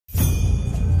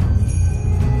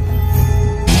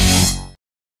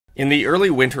In the early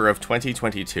winter of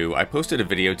 2022, I posted a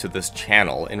video to this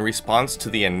channel in response to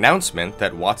the announcement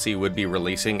that WOTC would be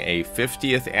releasing a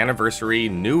 50th anniversary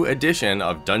new edition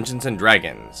of Dungeons &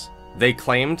 Dragons. They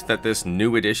claimed that this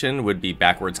new edition would be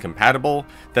backwards compatible,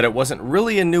 that it wasn't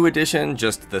really a new edition,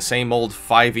 just the same old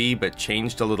 5e but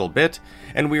changed a little bit,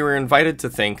 and we were invited to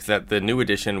think that the new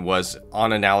edition was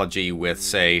on analogy with,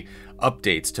 say,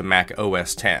 updates to Mac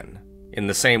OS X. In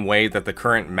the same way that the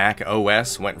current Mac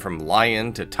OS went from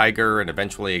lion to tiger and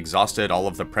eventually exhausted all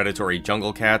of the predatory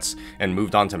jungle cats and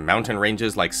moved on to mountain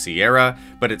ranges like Sierra,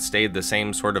 but it stayed the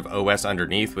same sort of OS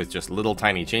underneath with just little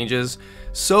tiny changes,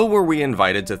 so were we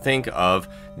invited to think of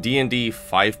D&D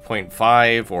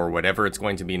 5.5, or whatever it's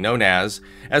going to be known as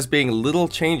being little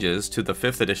changes to the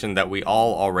 5th edition that we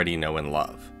all already know and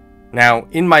love. Now,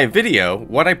 in my video,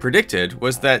 what I predicted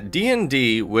was that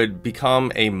D&D would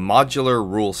become a modular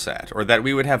rule set, or that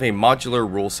we would have a modular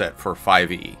rule set for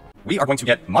 5e. We are going to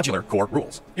get modular core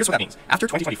rules. Here's what that means. After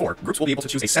 2024, groups will be able to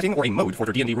choose a setting or a mode for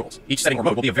their D&D rules. Each setting or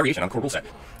mode will be a variation on core rule set.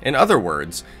 In other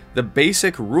words, the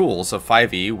basic rules of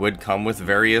 5e would come with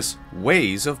various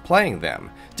ways of playing them,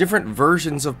 different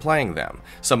versions of playing them,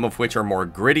 some of which are more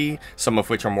gritty, some of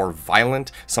which are more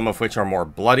violent, some of which are more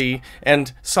bloody,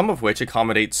 and some of which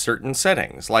accommodate certain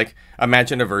settings. Like,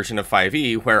 imagine a version of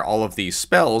 5e where all of these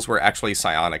spells were actually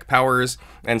psionic powers,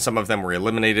 and some of them were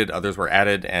eliminated, others were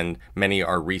added, and many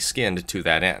are reskinned to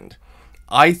that end.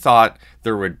 I thought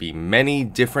there would be many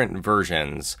different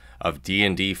versions of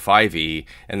D&D 5e,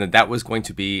 and that was going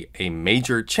to be a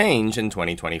major change in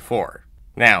 2024.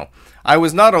 Now, I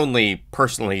was not only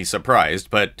personally surprised,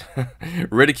 but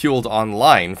ridiculed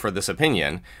online for this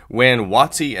opinion when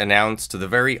WOTC announced the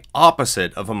very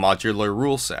opposite of a modular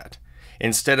rule set.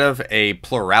 Instead of a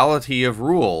plurality of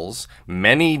rules,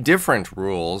 many different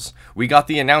rules, we got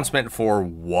the announcement for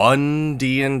one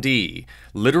D&D.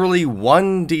 Literally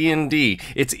one D&D.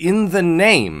 It's in the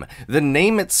name. The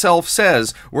name itself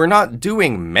says we're not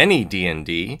doing many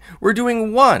D&D, we're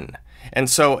doing one. And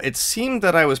so it seemed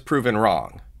that I was proven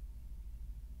wrong.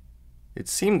 It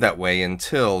seemed that way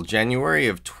until January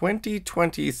of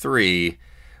 2023,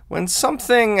 when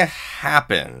something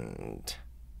happened.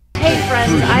 Hey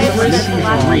friends, I have spent the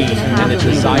last week and a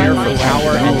desire for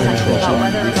power and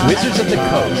control. Wizards of the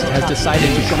Coast has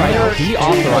decided to try out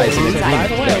deauthorizing an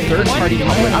agreement that third-party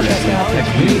publishers have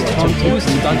used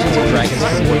in Dungeons & Dragons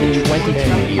for more than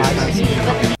 22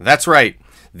 years. That's right.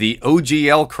 The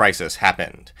OGL crisis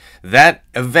happened. That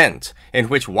event in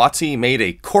which WOTC made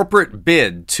a corporate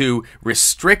bid to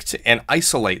restrict and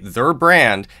isolate their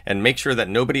brand and make sure that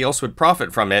nobody else would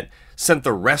profit from it sent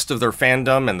the rest of their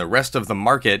fandom and the rest of the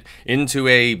market into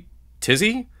a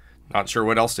tizzy? Not sure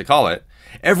what else to call it.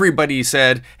 Everybody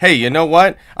said, hey, you know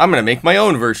what? I'm going to make my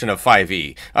own version of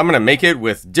 5e. I'm going to make it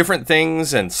with different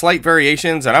things and slight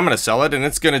variations, and I'm going to sell it, and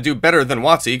it's going to do better than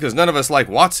WOTC because none of us like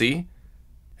WOTC.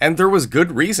 And there was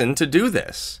good reason to do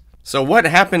this. So what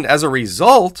happened as a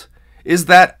result is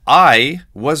that I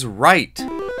was right.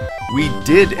 We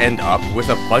did end up with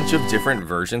a bunch of different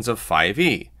versions of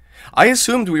 5e. I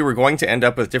assumed we were going to end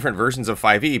up with different versions of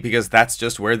 5e because that's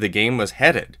just where the game was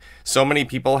headed. So many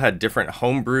people had different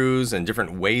homebrews and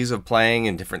different ways of playing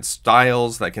and different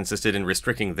styles that consisted in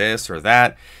restricting this or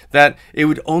that it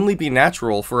would only be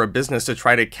natural for a business to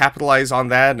try to capitalize on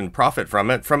that and profit from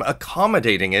it, from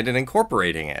accommodating it and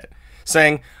incorporating it.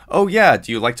 Saying, oh yeah,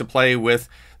 do you like to play with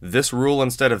this rule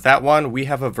instead of that one? We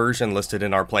have a version listed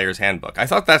in our player's handbook. I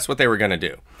thought that's what they were going to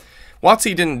do.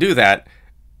 WOTC didn't do that,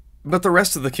 but the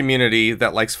rest of the community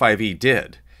that likes 5e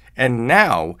did. And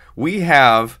now we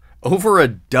have over a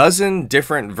dozen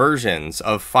different versions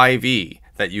of 5e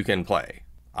that you can play.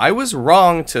 I was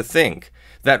wrong to think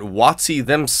that WOTC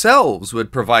themselves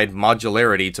would provide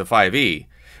modularity to 5e,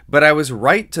 but I was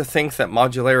right to think that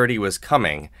modularity was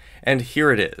coming, and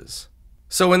here it is.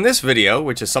 So in this video,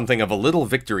 which is something of a little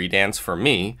victory dance for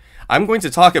me, I'm going to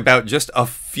talk about just a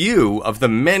few of the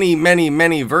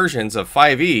many versions of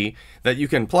 5e that you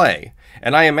can play.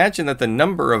 And I imagine that the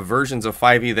number of versions of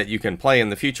 5e that you can play in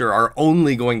the future are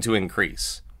only going to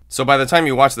increase. So by the time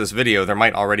you watch this video, there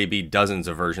might already be dozens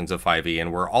of versions of 5e,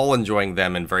 and we're all enjoying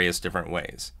them in various different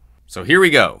ways. So here we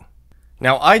go.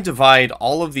 Now I divide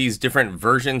all of these different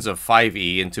versions of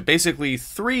 5e into basically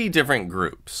 3 different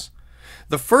groups.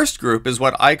 The first group is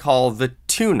what I call the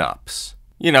tune-ups.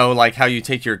 You know, like how you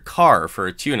take your car for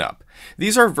a tune-up.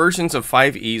 These are versions of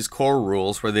 5e's core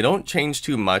rules where they don't change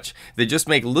too much, they just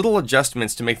make little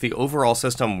adjustments to make the overall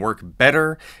system work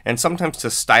better, and sometimes to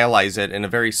stylize it in a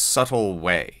very subtle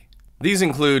way. These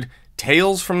include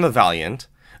Tales from the Valiant,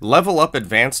 Level Up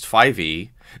Advanced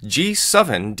 5e,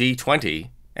 G7 D20,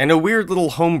 and a weird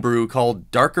little homebrew called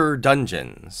Darker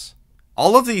Dungeons.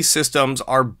 All of these systems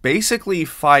are basically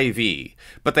 5e,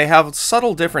 but they have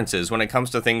subtle differences when it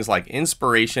comes to things like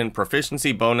inspiration,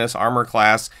 proficiency bonus, armor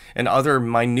class, and other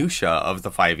minutiae of the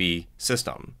 5e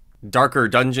system. Darker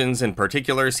Dungeons in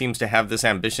particular seems to have this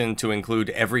ambition to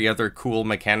include every other cool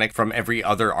mechanic from every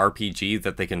other RPG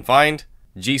that they can find.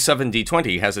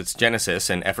 G7D20 has its genesis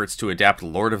in efforts to adapt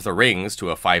Lord of the Rings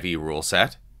to a 5e rule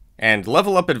set. And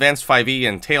Level Up Advanced 5e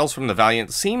and Tales from the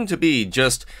Valiant seem to be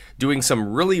just doing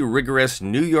some really rigorous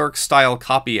New York-style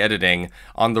copy editing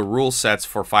on the rule sets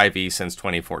for 5e since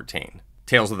 2014.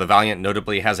 Tales of the Valiant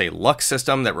notably has a luck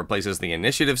system that replaces the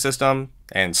initiative system,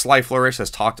 and Sly Flourish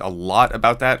has talked a lot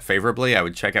about that favorably. I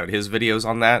would check out his videos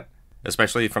on that,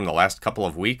 especially from the last couple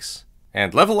of weeks.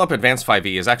 And Level Up Advanced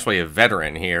 5e is actually a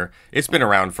veteran here. It's been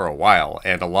around for a while,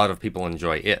 and a lot of people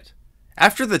enjoy it.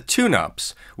 After the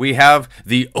tune-ups, we have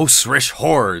the Osrish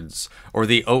Hordes, or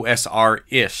the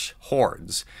OSR-ish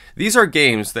Hordes. These are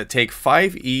games that take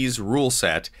 5e's rule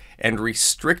set and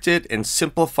restrict it and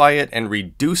simplify it and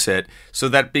reduce it so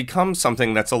that it becomes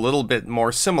something that's a little bit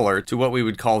more similar to what we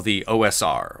would call the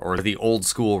OSR, or the old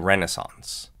school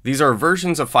Renaissance. These are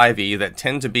versions of 5e that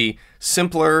tend to be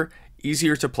simpler,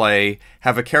 easier to play,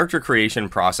 have a character creation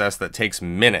process that takes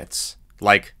minutes,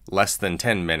 like less than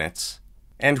 10 minutes,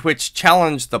 and which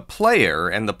challenge the player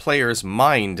and the player's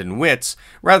mind and wits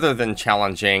rather than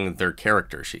challenging their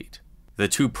character sheet. The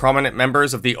two prominent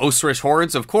members of the Osrish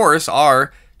Hordes, of course,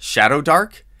 are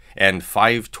Shadowdark and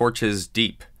 5 Torches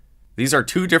Deep. These are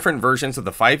two different versions of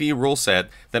the 5e rule set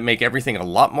that make everything a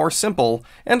lot more simple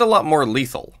and a lot more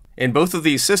lethal. In both of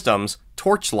these systems,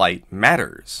 torchlight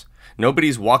matters.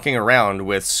 Nobody's walking around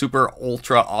with super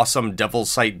ultra awesome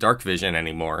Devil's Sight dark vision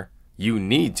anymore. You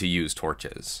need to use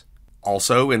torches.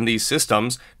 Also, in these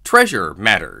systems, treasure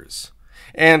matters.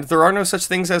 And there are no such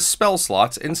things as spell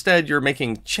slots. Instead, you're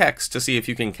making checks to see if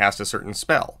you can cast a certain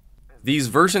spell. These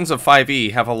versions of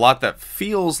 5e have a lot that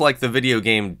feels like the video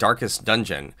game Darkest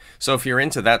Dungeon, so if you're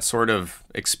into that sort of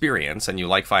experience and you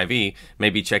like 5e,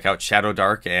 maybe check out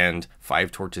Shadowdark and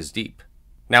 5 Torches Deep.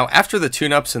 Now, after the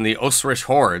tune-ups and the Osrish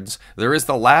Hordes, there is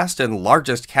the last and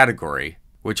largest category,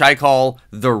 which I call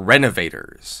the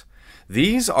Renovators.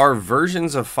 These are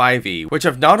versions of 5e which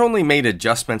have not only made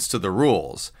adjustments to the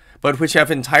rules, but which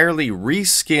have entirely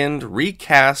reskinned,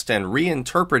 recast, and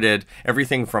reinterpreted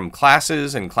everything from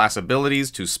classes and class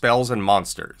abilities to spells and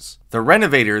monsters. The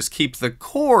Renovators keep the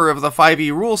core of the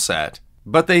 5e rule set,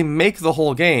 but they make the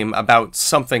whole game about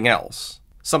something else.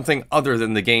 Something other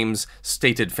than the game's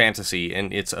stated fantasy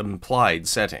in its implied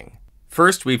setting.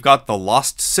 First, we've got the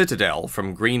Lost Citadel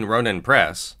from Green Ronin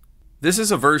Press. This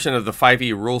is a version of the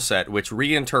 5e rule set which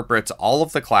reinterprets all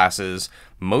of the classes,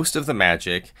 most of the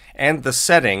magic, and the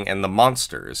setting and the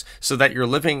monsters, so that you're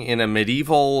living in a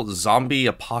medieval zombie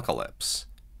apocalypse.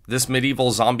 This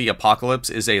medieval zombie apocalypse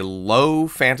is a low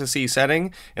fantasy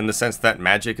setting, in the sense that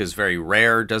magic is very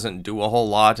rare, doesn't do a whole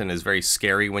lot, and is very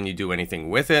scary when you do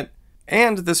anything with it.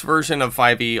 And this version of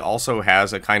 5e also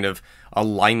has a kind of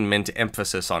alignment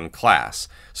emphasis on class,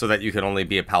 so that you can only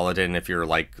be a paladin if you're,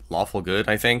 like, lawful good,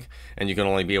 I think, and you can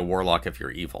only be a warlock if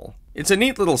you're evil. It's a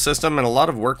neat little system, and a lot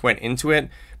of work went into it,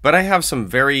 but I have some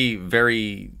very,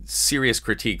 very serious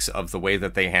critiques of the way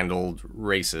that they handled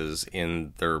races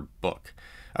in their book.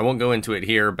 I won't go into it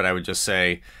here, but I would just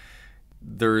say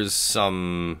there's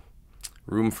some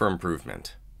room for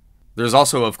improvement. There's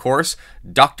also, of course,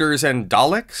 Doctors and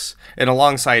Daleks, and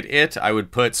alongside it, I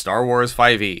would put Star Wars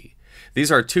 5e.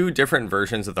 These are two different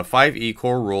versions of the 5e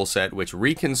core rule set which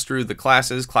reconstrue the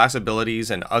classes, class abilities,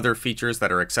 and other features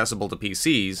that are accessible to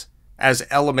PCs as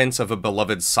elements of a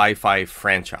beloved sci-fi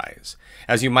franchise.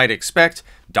 As you might expect,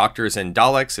 Doctors and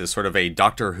Daleks is sort of a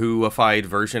Doctor Who-ified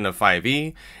version of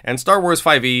 5e, and Star Wars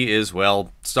 5e is,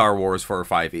 well, Star Wars for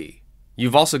 5e.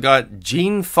 You've also got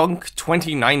Gene Funk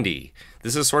 2090.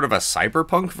 This is sort of a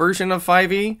cyberpunk version of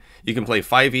 5e. You can play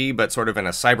 5e, but sort of in a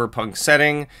cyberpunk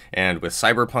setting, and with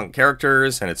cyberpunk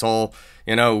characters, and it's all,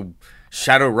 you know,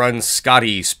 Shadowrun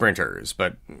Scotty sprinters,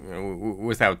 but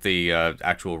without the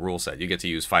actual rule set. You get to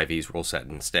use 5e's rule set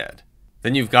instead.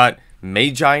 Then you've got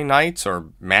Magi Knights, or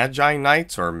Magi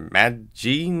Knights, or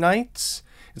Magi Knights.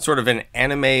 It's sort of an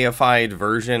anime-ified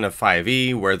version of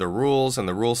 5e where the rules and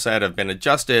the rule set have been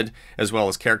adjusted, as well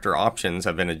as character options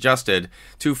have been adjusted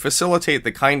to facilitate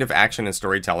the kind of action and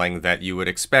storytelling that you would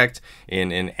expect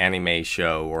in an anime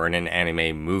show or in an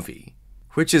anime movie.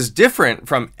 Which is different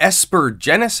from Esper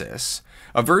Genesis,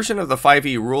 a version of the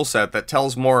 5e rule set that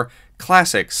tells more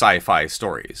classic sci-fi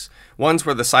stories. Ones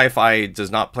where the sci-fi does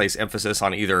not place emphasis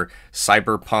on either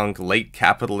cyberpunk, late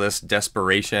capitalist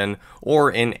desperation,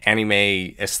 or in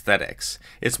anime aesthetics.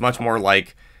 It's much more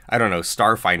like, I don't know,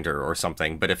 Starfinder or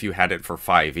something, but if you had it for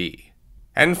 5e.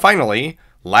 And finally,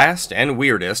 last and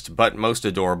weirdest, but most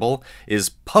adorable, is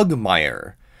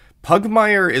Pugmire.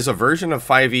 Pugmire is a version of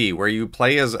 5e where you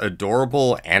play as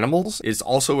adorable animals. It's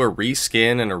also a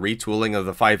reskin and a retooling of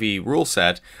the 5e rule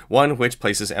set, one which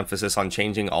places emphasis on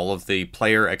changing all of the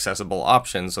player accessible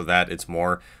options so that it's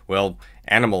more, well,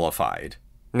 animalified.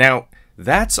 Now,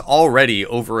 that's already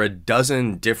over a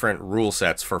dozen different rule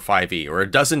sets for 5e, or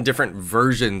a dozen different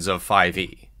versions of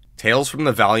 5e. Tales from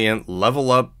the Valiant,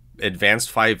 Level Up,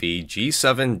 Advanced 5e,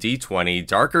 G7, D20,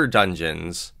 Darker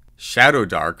Dungeons, Shadow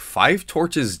Dark, 5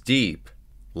 Torches Deep,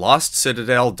 Lost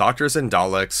Citadel, Doctors and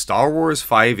Daleks, Star Wars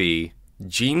 5e,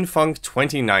 Gene Funk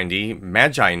 2090,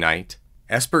 Magi Knight,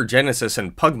 Esper Genesis,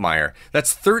 and Pugmire.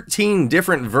 That's 13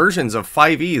 different versions of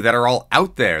 5e that are all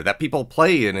out there that people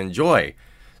play and enjoy.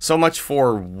 So much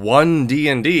for one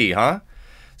D&D, huh?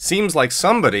 Seems like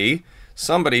somebody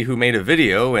who made a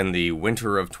video in the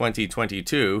winter of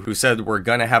 2022 who said we're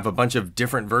gonna have a bunch of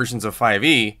different versions of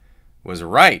 5e was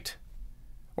right.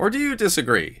 Or do you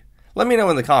disagree? Let me know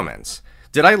in the comments.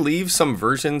 Did I leave some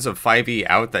versions of 5e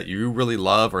out that you really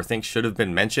love or think should have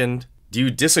been mentioned? Do you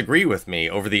disagree with me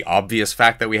over the obvious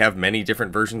fact that we have many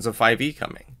different versions of 5e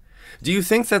coming? Do you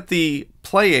think that the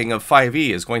playing of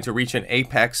 5e is going to reach an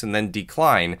apex and then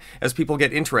decline as people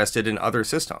get interested in other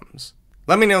systems?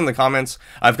 Let me know in the comments.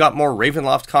 I've got more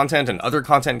Ravenloft content and other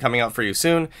content coming out for you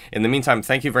soon. In the meantime,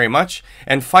 thank you very much.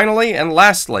 And finally and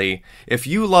lastly, if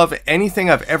you love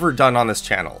anything I've ever done on this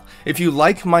channel, if you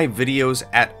like my videos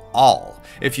at all,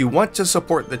 if you want to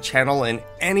support the channel in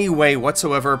any way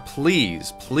whatsoever,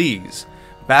 please, please,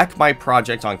 back my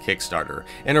project on Kickstarter,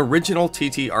 an original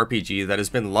TTRPG that has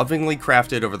been lovingly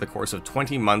crafted over the course of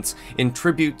 20 months in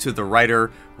tribute to the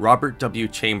writer Robert W.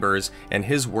 Chambers and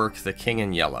his work The King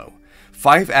in Yellow.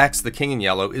 5-Acts The King in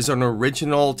Yellow is an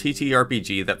original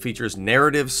TTRPG that features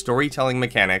narrative storytelling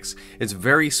mechanics. It's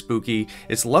very spooky,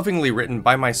 it's lovingly written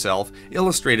by myself,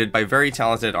 illustrated by very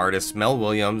talented artists Mel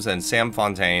Williams and Sam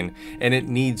Fontaine, and it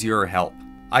needs your help.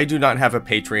 I do not have a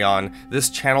Patreon, this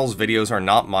channel's videos are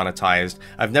not monetized,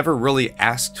 I've never really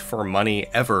asked for money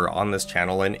ever on this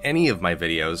channel in any of my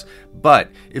videos,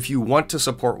 but if you want to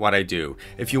support what I do,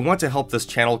 if you want to help this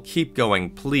channel keep going,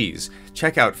 please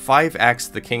check out 5-Acts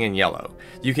The King in Yellow.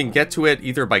 You can get to it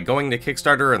either by going to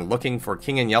Kickstarter and looking for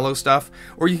King in Yellow stuff,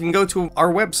 or you can go to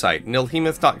our website,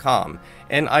 nilhemoth.com,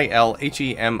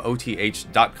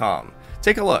 nilhemoth.com.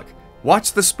 Take a look.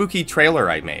 Watch the spooky trailer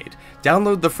I made,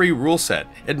 download the free rule set,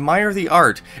 admire the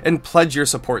art, and pledge your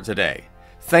support today.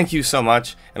 Thank you so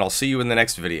much, and I'll see you in the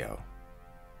next video.